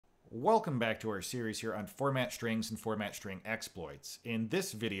Welcome back to our series here on format strings and format string exploits. In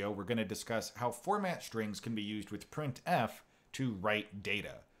this video, we're going to discuss how format strings can be used with printf to write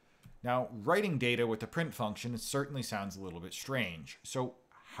data. Now, writing data with the print function certainly sounds a little bit strange. So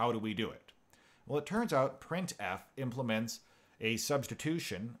how do we do it? Well, it turns out printf implements a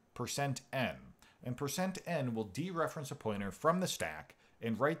substitution %n, and %n will dereference a pointer from the stack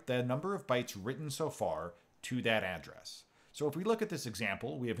and write the number of bytes written so far to that address. So if we look at this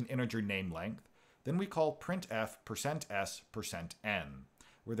example, we have an integer name length. Then we call printf %s %n,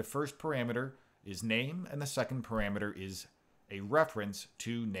 where the first parameter is name and the second parameter is a reference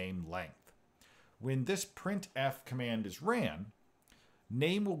to name length. When this printf command is ran,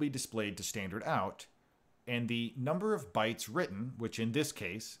 name will be displayed to standard out, and the number of bytes written, which in this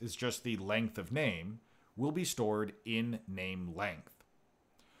case is just the length of name, will be stored in name length.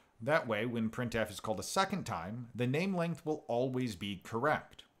 That way, when printf is called a second time, the name length will always be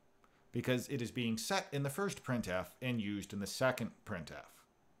correct, because it is being set in the first printf and used in the second printf.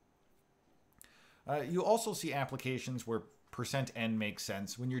 You also see applications where %n makes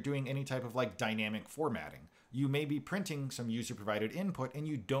sense when you're doing any type of dynamic formatting. You may be printing some user-provided input and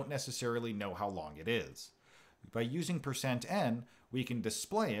you don't necessarily know how long it is. By using %n, we can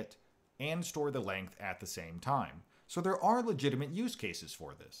display it and store the length at the same time. So there are legitimate use cases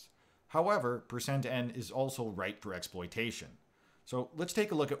for this. However, %n is also ripe for exploitation. So let's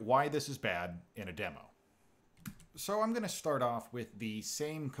take a look at why this is bad in a demo. So I'm going to start off with the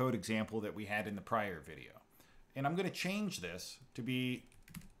same code example that we had in the prior video. And I'm going to change this to be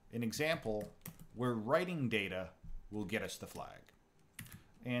an example where writing data will get us the flag.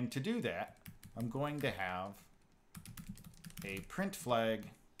 And to do that, I'm going to have a print flag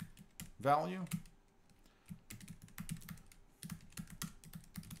value.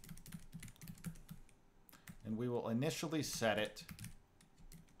 And we will initially set it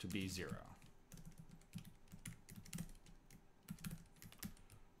to be 0.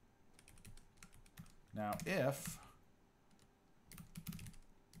 Now, if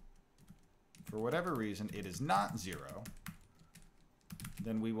for whatever reason it is not 0,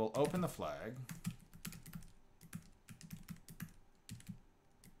 then we will open the flag,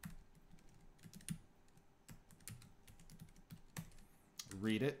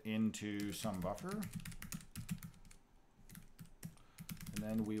 read it into some buffer, and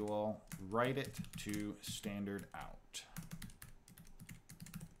then we will write it to standard out.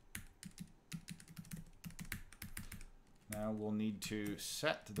 Now we'll need to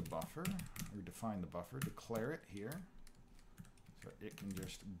set the buffer, or define the buffer, declare it here, so it can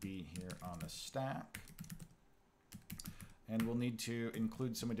just be here on the stack. And we'll need to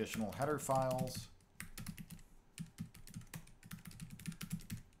include some additional header files.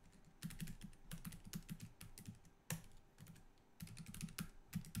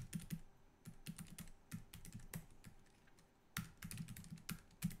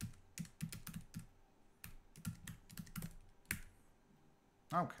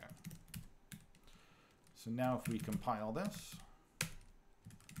 Okay. So now if we compile this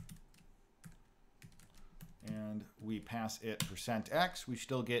and we pass it %x, we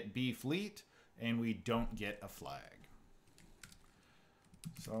still get B fleet and we don't get a flag.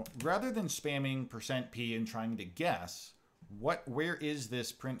 So rather than spamming %p and trying to guess where is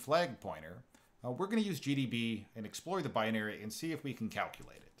this print flag pointer, we're going to use GDB and explore the binary and see if we can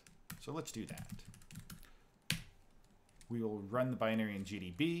calculate it. So let's do that. We will run the binary in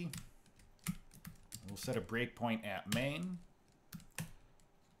GDB. We'll set a breakpoint at main.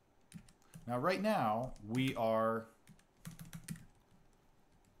 Now, right now, we are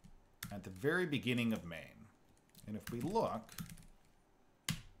at the very beginning of main. And if we look,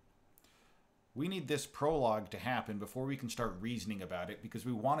 we need this prologue to happen before we can start reasoning about it, because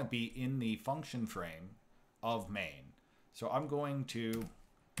we want to be in the function frame of main. So I'm going to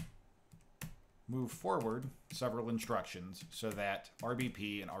move forward several instructions so that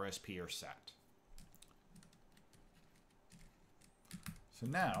RBP and RSP are set. So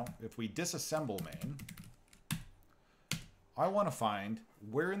now, if we disassemble main, I want to find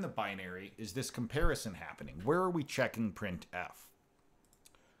where in the binary is this comparison happening? Where are we checking printf?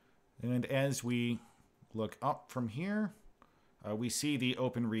 And as we look up from here, we see the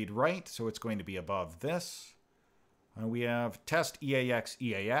open read write, so it's going to be above this. We have test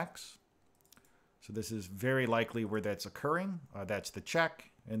EAX. So this is very likely where that's occurring. That's the check,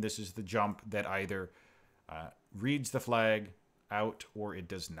 and this is the jump that either reads the flag out or it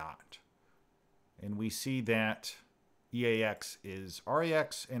does not. And we see that EAX is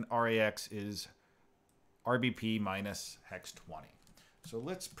RAX and RAX is RBP minus hex 20. So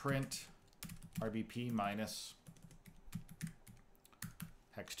let's print RBP minus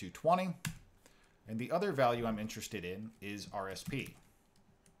hex 220. And the other value I'm interested in is RSP.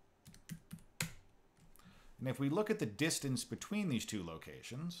 And if we look at the distance between these two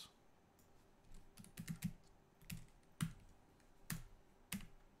locations,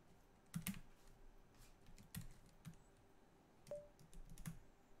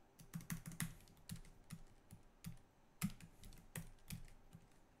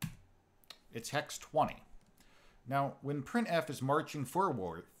 it's hex 20. Now, when printf is marching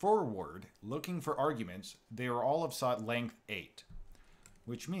forward, looking for arguments, they are all of length 8,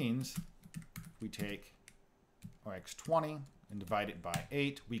 which means we take our x20 and divide it by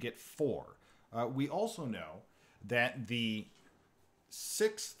 8, we get 4. We also know that the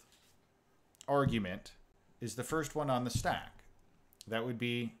 6th argument is the first one on the stack. That would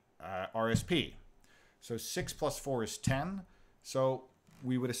be RSP. So 6 plus 4 is 10. So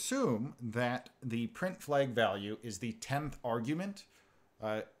we would assume that the print flag value is the 10th argument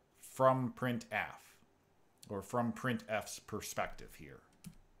from printf, or from printf's perspective here.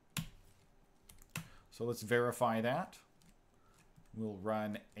 So let's verify that. We'll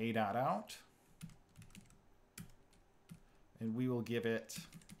run a.out, and we will give it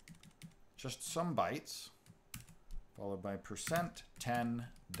just some bytes, followed by %10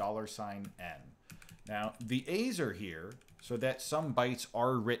 $n. Now, the A's are here so that some bytes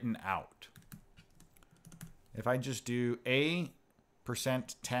are written out. If I just do a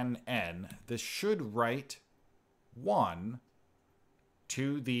 %10n, this should write 1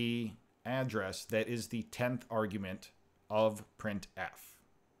 to the address that is the 10th argument of printf.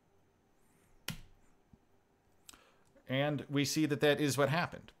 And we see that that is what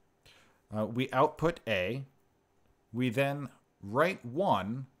happened. We output A. We then write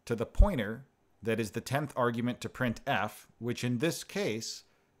 1 to the pointer that is the 10th argument to printf, which in this case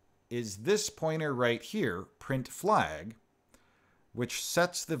is this pointer right here, print flag, which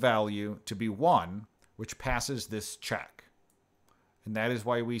sets the value to be 1, which passes this check. And that is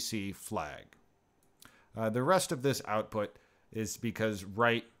why we see flag. The rest of this output is because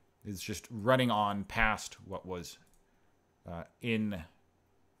write is just running on past what was in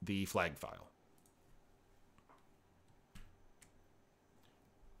the flag file.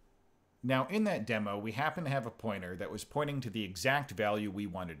 Now, in that demo, we happen to have a pointer that was pointing to the exact value we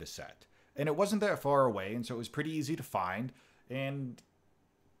wanted to set. And it wasn't that far away, and so it was pretty easy to find, and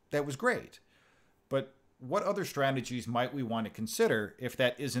that was great. But what other strategies might we want to consider if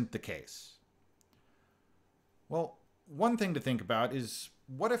that isn't the case? Well, one thing to think about is,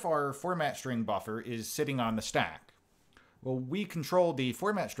 what if our format string buffer is sitting on the stack? Well, we control the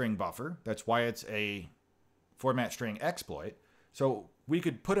format string buffer. That's why it's a format string exploit. So we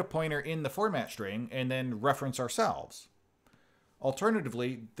could put a pointer in the format string and then reference ourselves.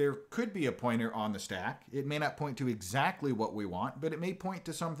 Alternatively, there could be a pointer on the stack. It may not point to exactly what we want, but it may point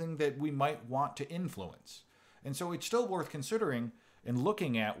to something that we might want to influence. And so it's still worth considering and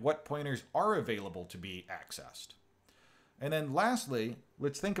looking at what pointers are available to be accessed. And then lastly,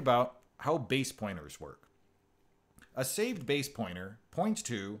 let's think about how base pointers work. A saved base pointer points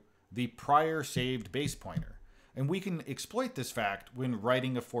to the prior saved base pointer, and we can exploit this fact when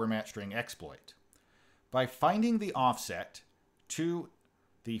writing a format string exploit. By finding the offset to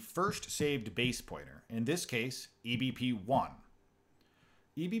the first saved base pointer, in this case, EBP1.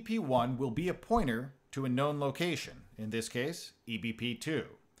 EBP1 will be a pointer to a known location, in this case, EBP2.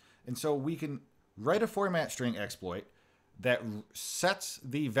 And so we can write a format string exploit that sets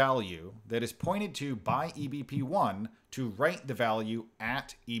the value that is pointed to by EBP1 to write the value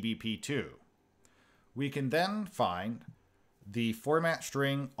at EBP2. We can then find the format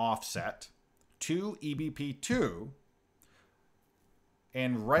string offset to EBP2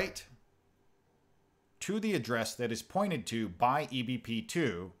 and write to the address that is pointed to by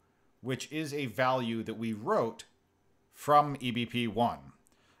EBP2, which is a value that we wrote from EBP1.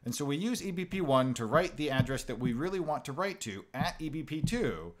 And so we use EBP1 to write the address that we really want to write to at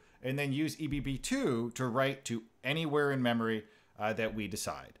EBP2, and then use EBP2 to write to anywhere in memory that we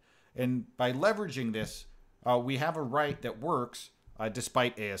decide. And by leveraging this, we have a write that works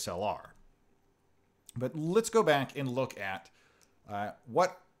despite ASLR. But let's go back and look at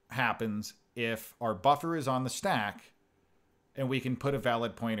what happens if our buffer is on the stack and we can put a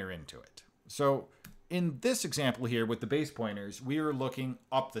valid pointer into it. So in this example here with the base pointers, we are looking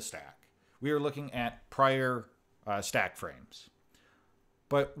up the stack. We are looking at prior stack frames.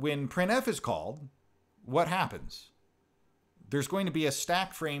 But when printf is called, what happens? There's going to be a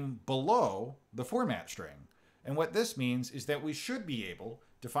stack frame below the format string. And what this means is that we should be able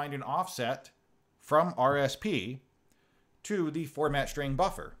to find an offset from RSP to the format string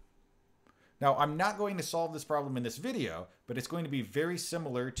buffer. Now, I'm not going to solve this problem in this video, but it's going to be very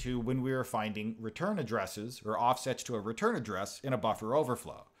similar to when we were finding return addresses or offsets to a return address in a buffer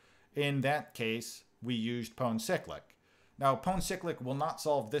overflow. In that case, we used pwn.cyclic. Now, pwn.cyclic will not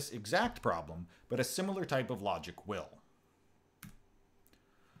solve this exact problem, but a similar type of logic will.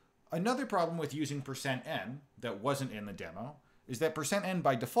 Another problem with using %n that wasn't in the demo is that %n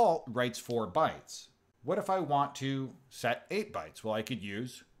by default writes 4 bytes. What if I want to set 8 bytes? Well, I could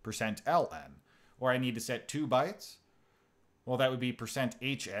use %ln. Or I need to set 2 bytes? Well, that would be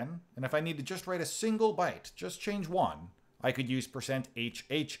 %hn. And if I need to just write a single byte, just change 1, I could use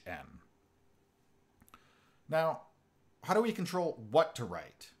 %hhn. Now, how do we control what to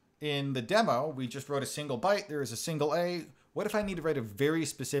write? In the demo, we just wrote a single byte. There is a single A. What if I need to write a very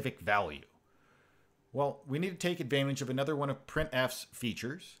specific value? Well, we need to take advantage of another one of printf's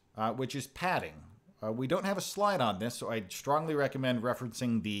features, which is padding. We don't have a slide on this, so I'd strongly recommend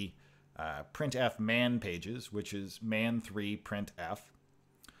referencing the printf man pages, which is man3 printf.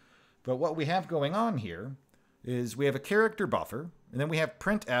 But what we have going on here is we have a character buffer, and then we have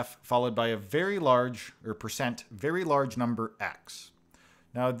printf followed by a very large, or very large number x.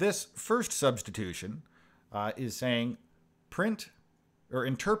 Now this first substitution is saying print or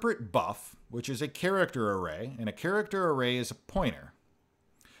interpret buff, which is a character array, and a character array is a pointer.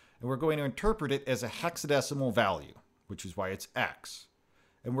 And we're going to interpret it as a hexadecimal value, which is why it's x.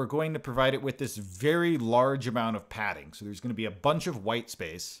 And we're going to provide it with this very large amount of padding. So there's going to be a bunch of white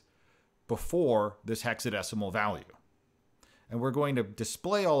space before this hexadecimal value. And we're going to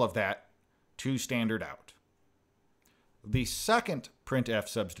display all of that to standard out. The second printf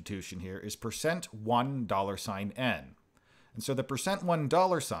substitution here is %1$n. And so the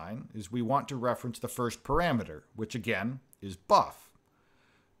 $1 is we want to reference the first parameter, which again is buff.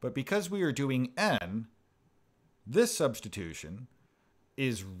 But because we are doing n, this substitution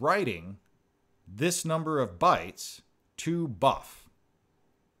is writing this number of bytes to buff.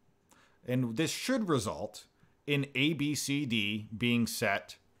 And this should result in ABCD being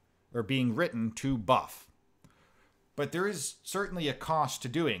set or being written to buff. But there is certainly a cost to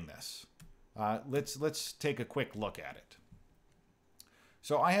doing this. Let's take a quick look at it.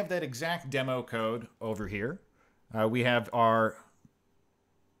 So I have that exact demo code over here. We have our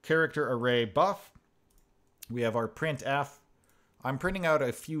character array buff. We have our printf. I'm printing out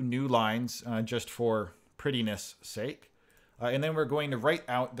a few new lines just for prettiness sake. And then we're going to write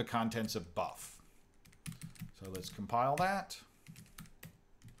out the contents of buff. So let's compile that.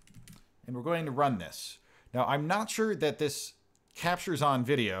 And we're going to run this. Now, I'm not sure that this captures on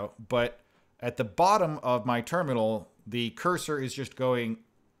video, but at the bottom of my terminal, the cursor is just going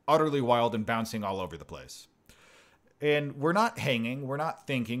utterly wild and bouncing all over the place. And we're not hanging, we're not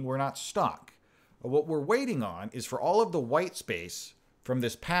thinking, we're not stuck. What we're waiting on is for all of the white space from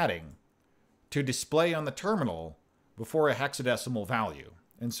this padding to display on the terminal before a hexadecimal value.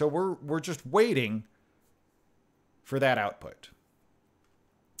 And so we're just waiting for that output.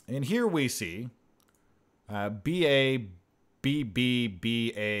 And here we see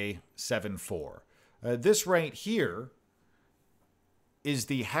BABBBA74. This right here is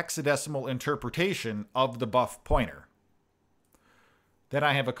the hexadecimal interpretation of the buff pointer. Then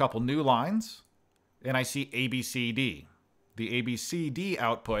I have a couple new lines, and I see ABCD. The ABCD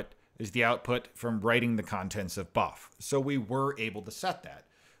output is the output from writing the contents of buff. So we were able to set that.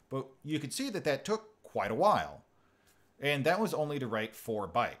 But you could see that that took quite a while. And that was only to write 4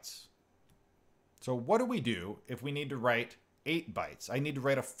 bytes. So what do we do if we need to write 8 bytes? I need to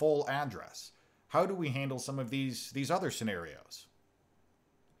write a full address. How do we handle some of these other scenarios?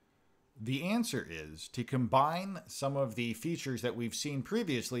 The answer is to combine some of the features that we've seen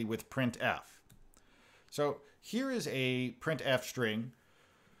previously with printf. So here is a printf string,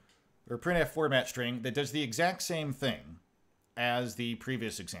 or printf format string, that does the exact same thing as the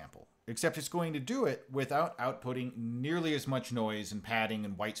previous example, except it's going to do it without outputting nearly as much noise and padding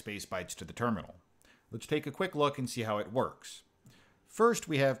and white space bytes to the terminal. Let's take a quick look and see how it works. First,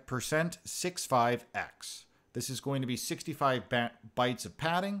 we have %65x. This is going to be 65 bytes of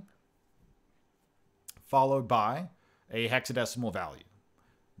padding, followed by a hexadecimal value.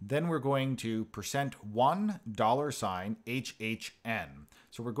 Then we're going to $1$HHN.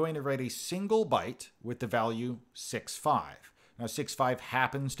 So we're going to write a single byte with the value 65. Now 65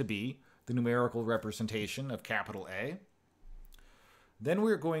 happens to be the numerical representation of capital A. Then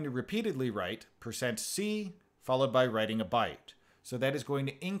we're going to repeatedly write %C followed by writing a byte. So that is going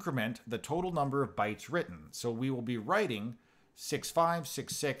to increment the total number of bytes written. So we will be writing 65,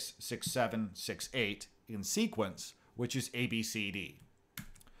 66, 67, 68 in sequence, which is ABCD.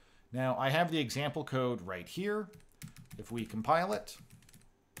 Now I have the example code right here. If we compile it,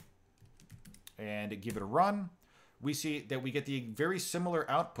 and give it a run, we see that we get the very similar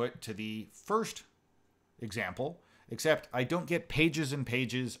output to the first example, except I don't get pages and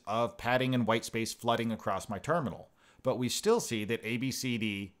pages of padding and whitespace flooding across my terminal. But we still see that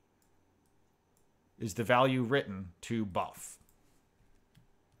ABCD is the value written to buff.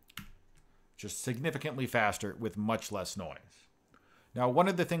 Just significantly faster with much less noise. Now, one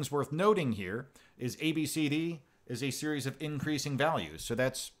of the things worth noting here is ABCD is a series of increasing values, so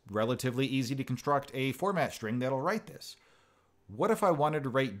that's relatively easy to construct a format string that'll write this. What if I wanted to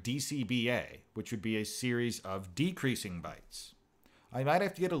write DCBA, which would be a series of decreasing bytes? I might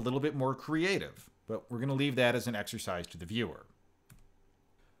have to get a little bit more creative, but we're going to leave that as an exercise to the viewer.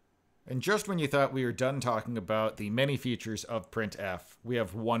 And just when you thought we were done talking about the many features of printf, we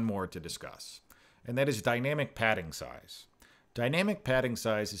have one more to discuss, and that is dynamic padding size. Dynamic padding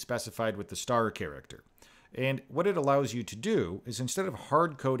size is specified with the star character, and what it allows you to do is instead of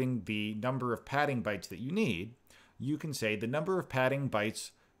hard-coding the number of padding bytes that you need, you can say the number of padding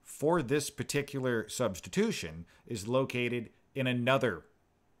bytes for this particular substitution is located in another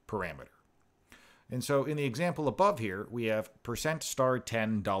parameter. And so in the example above here, we have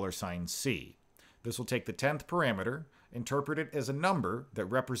 %$10$C. This will take the 10th parameter, interpret it as a number that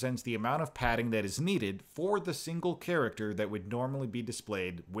represents the amount of padding that is needed for the single character that would normally be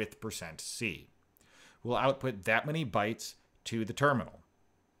displayed with %C. We'll output that many bytes to the terminal.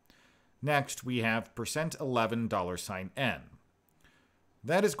 Next, we have $11$N.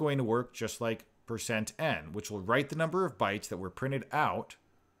 That is going to work just like %N, which will write the number of bytes that were printed out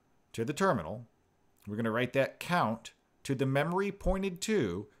to the terminal. We're going to write that count to the memory pointed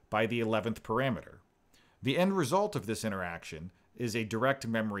to by the 11th parameter. The end result of this interaction is a direct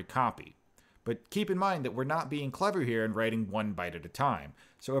memory copy. But keep in mind that we're not being clever here and writing 1 byte at a time.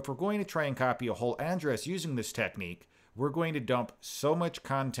 So if we're going to try and copy a whole address using this technique, we're going to dump so much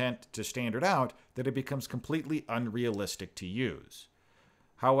content to standard out that it becomes completely unrealistic to use.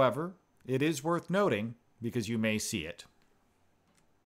 However, it is worth noting, because you may see it,